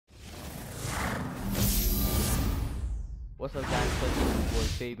What's up, guys? So this is your boy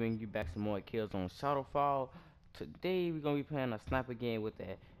Faye, bringing you back some more Killzone Shadowfall. Today we're gonna be playing a sniper game with the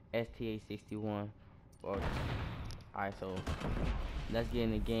StA61. Alright, so let's get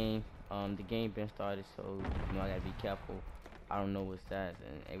in the game. The game been started, so I gotta be careful. I don't know what stats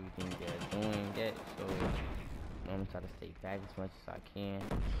and everything they're doing yet, so I'm gonna try to stay back as much as I can.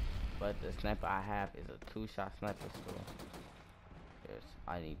 But the sniper I have is a 2-shot sniper, so yes,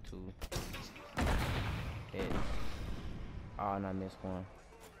 I need to hit. Oh, and I missed one.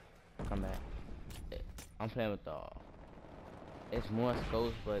 Come back. I'm playing with the. It's more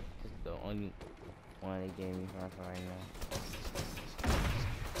scopes, but this is the only one they gave me for right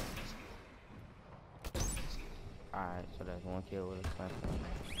now. Alright, so that's one kill with a sniper.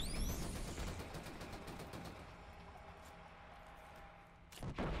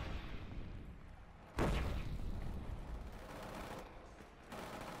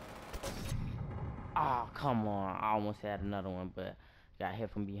 Ah, oh, come on. I almost had another one, but got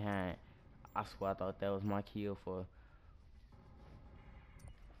hit from behind. I swear I thought that was my kill for.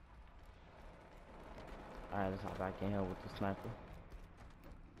 Alright, let's hop back in here with the sniper.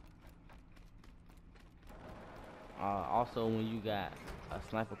 Also, when you got a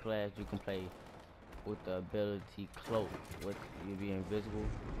sniper class, you can play with the ability cloak, with you be invisible.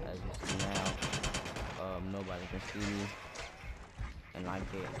 As you see now, nobody can see me, and I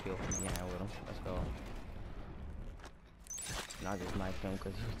get a kill from behind with him. Let's go. And I just knifed him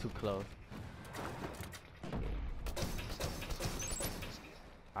because he was too close.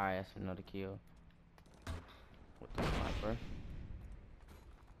 Alright, that's another kill with the sniper.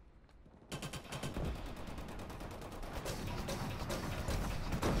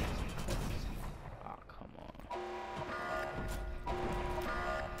 Oh, come on.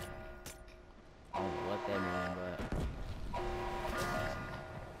 I don't know what that means, but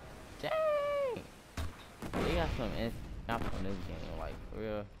dang! They got some instant on this game, like, for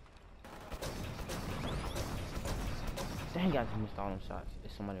real. Dang, I just missed all them shots.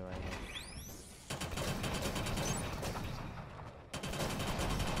 There's somebody right here.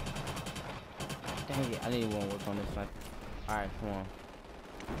 Dang it, I need one work on this sniper. Alright, come on.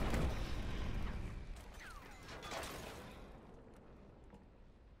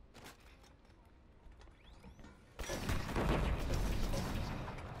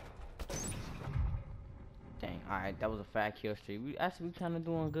 Dang, alright, that was a 5-kill streak. We actually kind of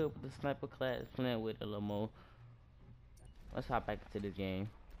doing good with the sniper class, playing with it a little more. Let's hop back into the game.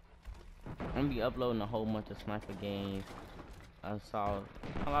 I'm gonna be uploading a whole bunch of sniper games. I saw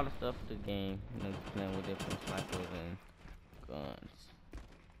a lot of stuff to the game, you know, playing with different snipers and guns.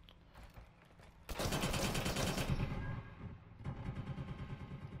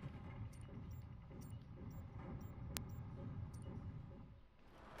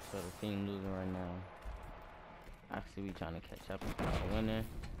 So the team losing right now. Actually, we trying to catch up and try to winning.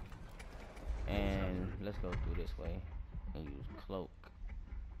 And let's go through this way and use cloak.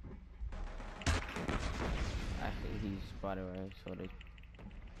 Actually, he's spotted right, so they.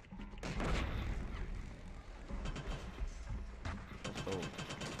 Let's go.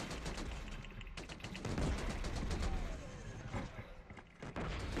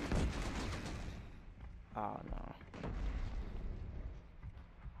 Oh no.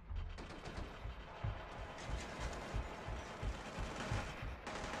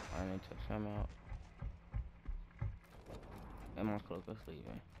 I need to took him out. And my cloak is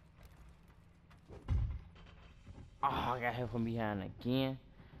leaving. Oh, I got hit from behind again.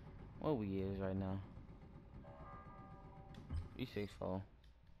 What we is right now? 364.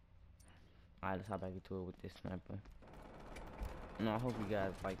 Alright, let's hop back into it with this sniper. No, I hope you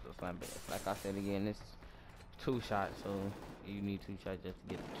guys like the sniper. Like I said again, it's 2 shots, so you need 2 shots just to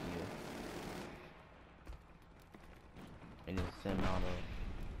get the kill. And just send all the.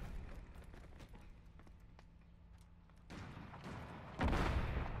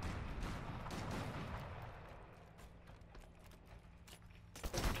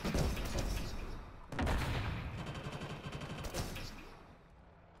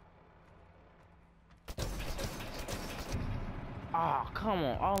 Oh, come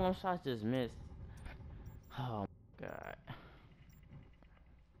on. All them shots just missed. Oh, my God.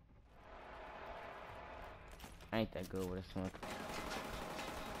 I ain't that good with this one.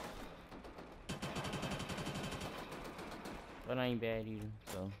 But I ain't bad either,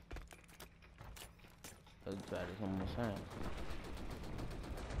 so. Let's try this one more time.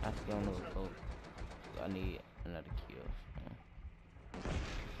 I still don't know the code. So I need another kill. So.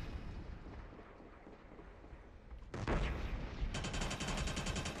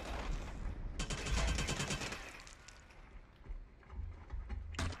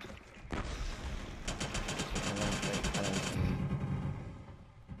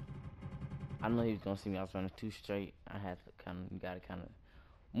 know he was gonna see me. I was running too straight. I had to gotta kind of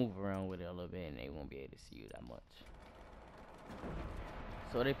move around with it a little bit, and they won't be able to see you that much.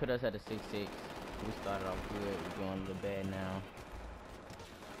 So they put us at a 6-6. We started off good. We're going a little bad now.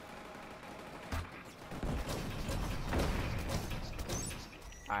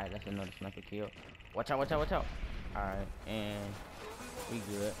 Alright, that's another sniper kill. Watch out, watch out, watch out. Alright, and we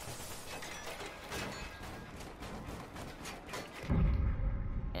good.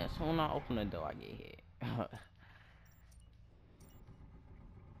 And as soon as I open the door, I get hit.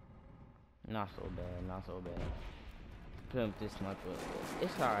 Not so bad, not so bad. Pimp this sniper.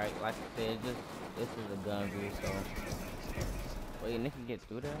 It's alright, like I said, just this is a gun view, so. Wait, and they can get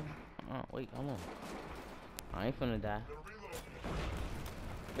through there? Oh, wait, hold on. I ain't finna die.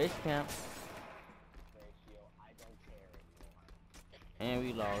 Base camp. And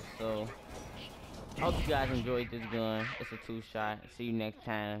we lost, so hope you guys enjoyed this gun. It's a 2-shot. See you next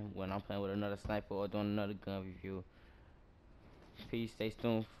time when I'm playing with another sniper or doing another gun review. Peace, stay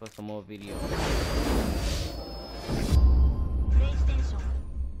tuned for some more videos.